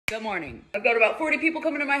Good morning. I've got about 40 people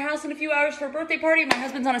coming to my house in a few hours for a birthday party. My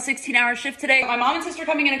husband's on a 16-hour shift today. My mom and sister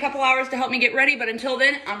coming in a couple hours to help me get ready, but until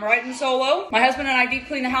then, I'm riding solo. My husband and I deep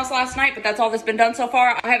cleaned the house last night, but that's all that's been done so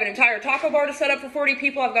far. I have an entire taco bar to set up for 40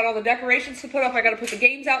 people. I've got all the decorations to put up. I gotta put the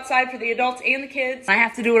games outside for the adults and the kids. I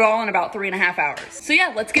have to do it all in about 3.5 hours. So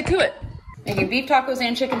yeah, let's get to it. Making beef tacos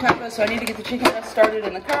and chicken tacos, so I need to get the chicken breast started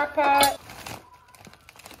in the crock pot.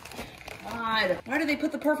 God, why do they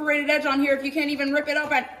put the perforated edge on here if you can't even rip it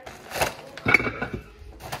open?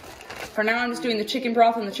 For now, I'm just doing the chicken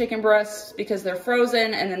broth and the chicken breasts because they're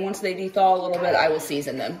frozen, and then once they de-thaw a little bit, I will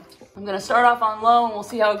season them. I'm gonna start off on low, and we'll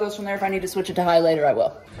see how it goes from there. If I need to switch it to high later, I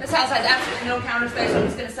will. This house has absolutely no counter space, so I'm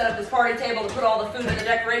just gonna set up this party table to put all the food and the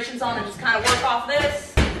decorations on and just kind of work off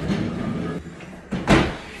this.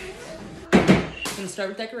 I'm gonna start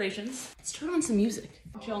with decorations. Let's turn on some music.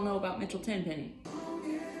 What y'all know about Mitchell Tenpenny?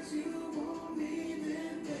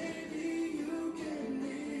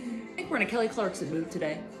 I think we're in a Kelly Clarkson mood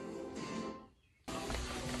today.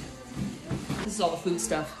 This is all the food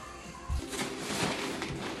stuff.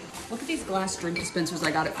 Look at these glass drink dispensers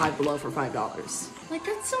I got at Five Below for $5. Like,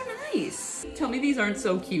 that's so nice. Tell me these aren't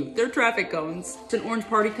so cute. They're traffic cones. It's an orange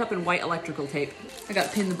party cup and white electrical tape. I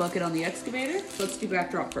got Pin the Bucket on the excavator. So let's do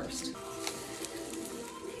backdrop first.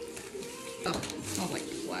 Oh, it smells like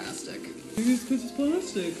plastic. Maybe it's because it's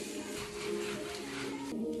plastic.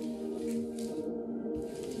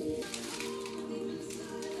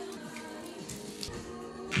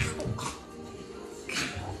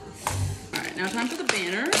 Now time for the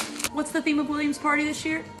banner. What's the theme of William's party this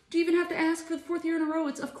year? Do you even have to ask for the 4th year in a row?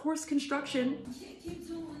 It's of course construction.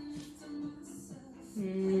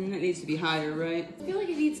 It needs to be higher, right? I feel like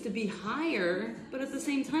it needs to be higher, but at the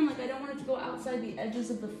same time, like I don't want it to go outside the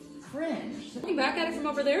edges of the fringe. Looking back at it from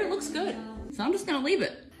over there, it looks good. So I'm just gonna leave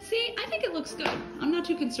it. See, I think it looks good. I'm not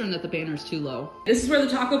too concerned that the banner's too low. This is where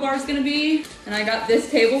the taco bar is gonna be. And I got this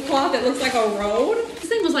tablecloth that looks like a road. This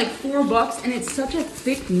thing was like $4 and it's such a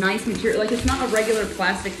thick, nice material. Like it's not a regular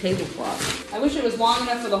plastic tablecloth. I wish it was long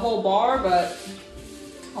enough for the whole bar, but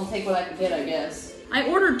I'll take what I can get, I guess. I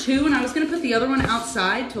ordered 2 and I was gonna put the other one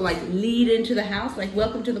outside to like lead into the house, like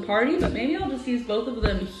welcome to the party, but maybe I'll just use both of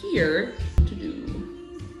them here to do.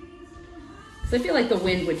 I feel like the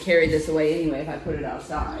wind would carry this away anyway if I put it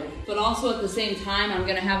outside. But also at the same time, I'm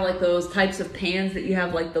gonna have like those types of pans that you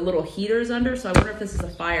have like the little heaters under, so I wonder if this is a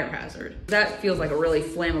fire hazard. That feels like a really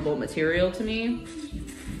flammable material to me.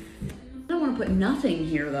 I don't wanna put nothing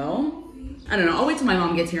here though. I don't know, I'll wait till my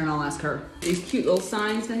mom gets here and I'll ask her. These cute little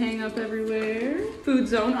signs to hang up everywhere. Food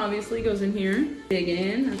zone obviously goes in here. Dig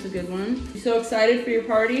in, that's a good one. You so excited for your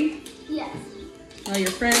party? Yes. All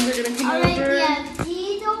your friends are gonna come over. Yeah,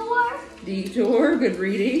 Detour. Detour, good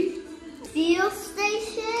reading. Fuel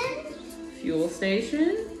station. Fuel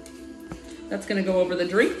station. That's gonna go over the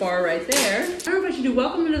drink bar right there. I don't know if I should do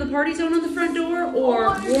welcome into the party zone on the front door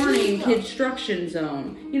or warning construction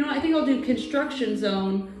zone. You know what, I think I'll do construction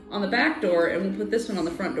zone on the back door and we'll put this one on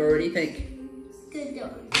the front door. What do you think? Good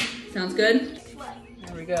door. Sounds good? What?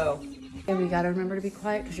 There we go. Okay, we gotta remember to be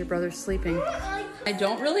quiet because your brother's sleeping. I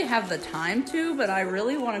don't really have the time to, but I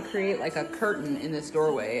really want to create like a curtain in this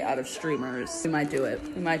doorway out of streamers. We might do it.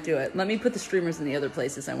 We might do it. Let me put the streamers in the other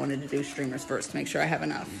places. I wanted to do streamers first to make sure I have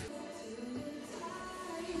enough.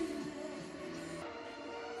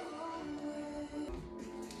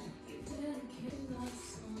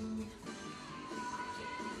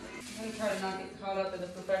 I'm gonna try to not get caught up in the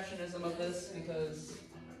perfectionism of this because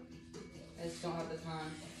I just don't have the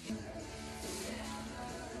time.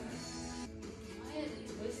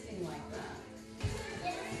 Twisting like that.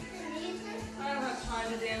 I don't have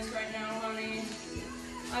time to dance right now, honey.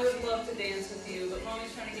 I would love to dance with you, but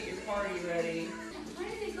mommy's trying to get your party ready. Why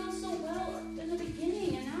did it go so well in the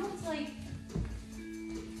beginning and now it's like...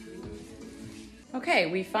 Okay,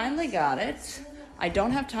 we finally got it. I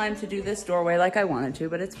don't have time to do this doorway like I wanted to,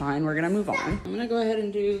 but it's fine. We're gonna move on. I'm gonna go ahead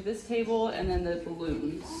and do this table and then the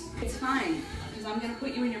balloons. It's fine, because I'm gonna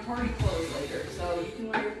put you in your party clothes later, so you can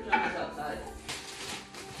wear your pajamas outside.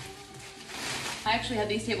 I actually had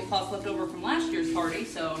these tablecloths left over from last year's party,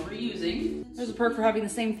 so I'm reusing. There's a perk for having the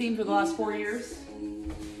same theme for the last 4 years.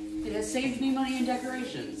 It has saved me money in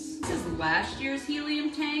decorations. This is last year's helium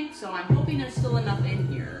tank, so I'm hoping there's still enough in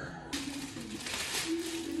here.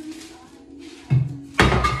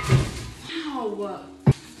 Wow,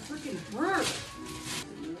 freaking hurt.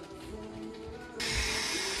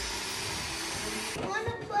 I want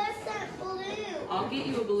to press that balloon. I'll get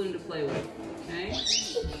you a balloon to play with, okay?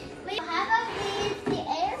 Wait, how about the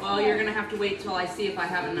air? Well, you're gonna have to wait till I see if I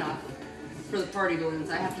have enough for the party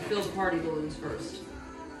balloons. I have to fill the party balloons first.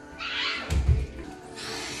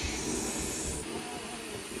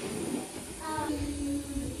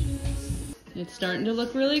 It's starting to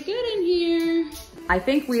look really good in here. I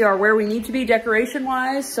think we are where we need to be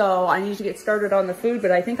decoration-wise, so I need to get started on the food,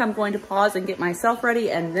 but I think I'm going to pause and get myself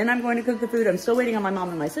ready, and then I'm going to cook the food. I'm still waiting on my mom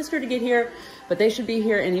and my sister to get here, but they should be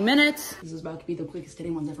here any minute. This is about to be the quickest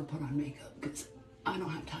anyone's ever put on makeup, because I don't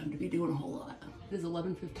have time to be doing a whole lot. It is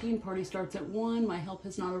 11:15, party starts at 1. My help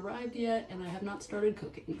has not arrived yet, and I have not started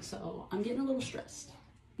cooking, so I'm getting a little stressed.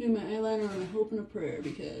 Doing my eyeliner on a hope and a prayer,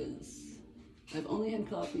 because I've only had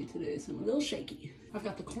coffee today, so I'm a little shaky. I've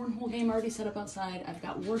got the cornhole game already set up outside. I've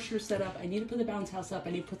got washers set up. I need to put the bounce house up.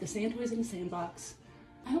 I need to put the sand toys in the sandbox.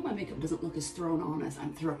 I hope my makeup doesn't look as thrown on as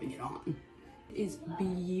I'm throwing it on. It is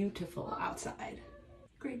beautiful outside.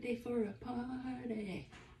 Great day for a party.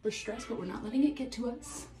 We're stressed, but we're not letting it get to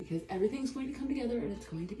us because everything's going to come together and it's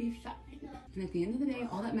going to be fine. And at the end of the day,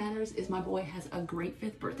 all that matters is my boy has a great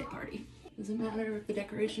 5th birthday party. Doesn't matter if the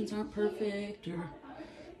decorations aren't perfect or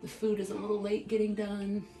the food is a little late getting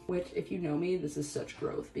done, which if you know me, this is such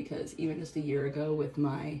growth because even just a year ago with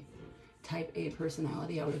my type A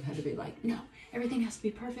personality, I would have had to be like, no, everything has to be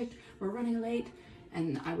perfect. We're running late.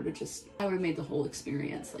 And I would have made the whole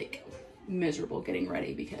experience like miserable getting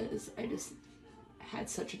ready because I just had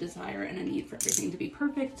such a desire and a need for everything to be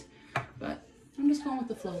perfect. But I'm just going with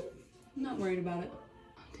the flow. I'm not worried about it.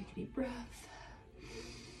 I'll take a deep breath.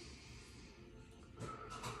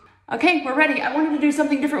 Okay, we're ready. I wanted to do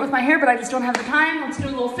something different with my hair, but I just don't have the time. Let's do a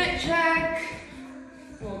little fit check,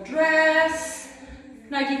 a little dress,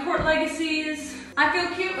 Nike Court Legacies. I feel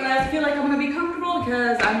cute, but I feel like I'm gonna be comfortable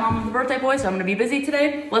because I'm mom of the birthday boy, so I'm gonna be busy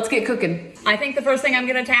today. Let's get cooking. I think the first thing I'm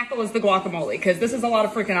gonna tackle is the guacamole because this is a lot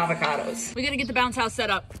of freaking avocados. We gotta get the bounce house set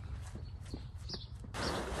up.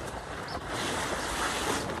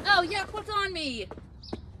 Oh yeah, what's on me?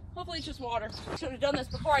 Hopefully it's just water. Should have done this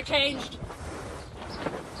before I changed.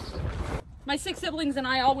 My 6 siblings and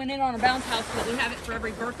I all went in on a bounce house because we have it for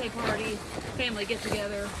every birthday party, family get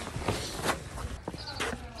together.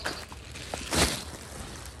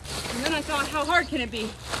 And then I thought, how hard can it be?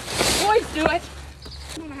 Boys do it.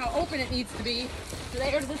 I don't know how open it needs to be.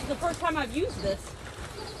 This is the first time I've used this.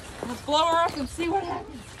 Let's blow her up and see what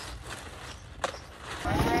happens.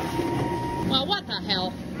 Well, what the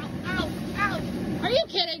hell? Ow, ow, ow. Are you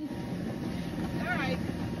kidding? All right.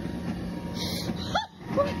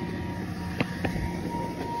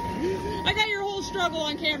 I got your whole struggle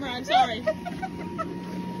on camera, I'm sorry.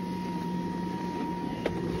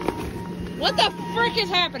 What the frick is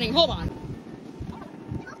happening? Hold on.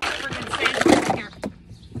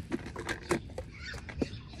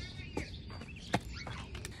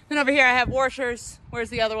 Then over here I have washers.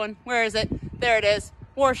 Where's the other one? Where is it? There it is.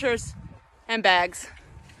 Washers and bags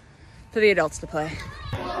for the adults to play.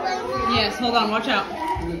 Yes, hold on, watch out.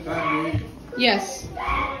 Yes.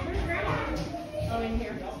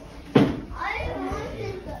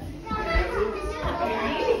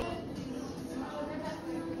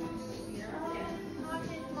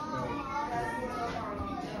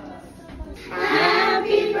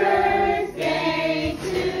 Happy birthday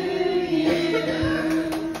to you.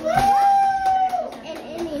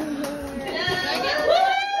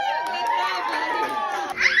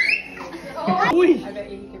 I bet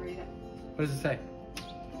you can read it. What does it say?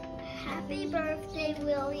 Happy birthday,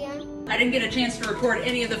 William. I didn't get a chance to record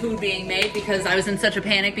any of the food being made because I was in such a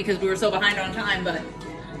panic because we were so behind on time, but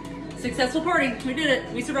successful party. We did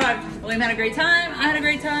it. We survived. William had a great time. I had a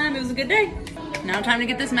great time. It was a good day. Now time to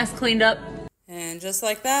get this mess cleaned up. And just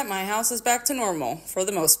like that, my house is back to normal for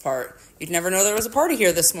the most part. You'd never know there was a party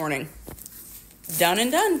here this morning. Done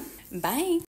and done. Bye.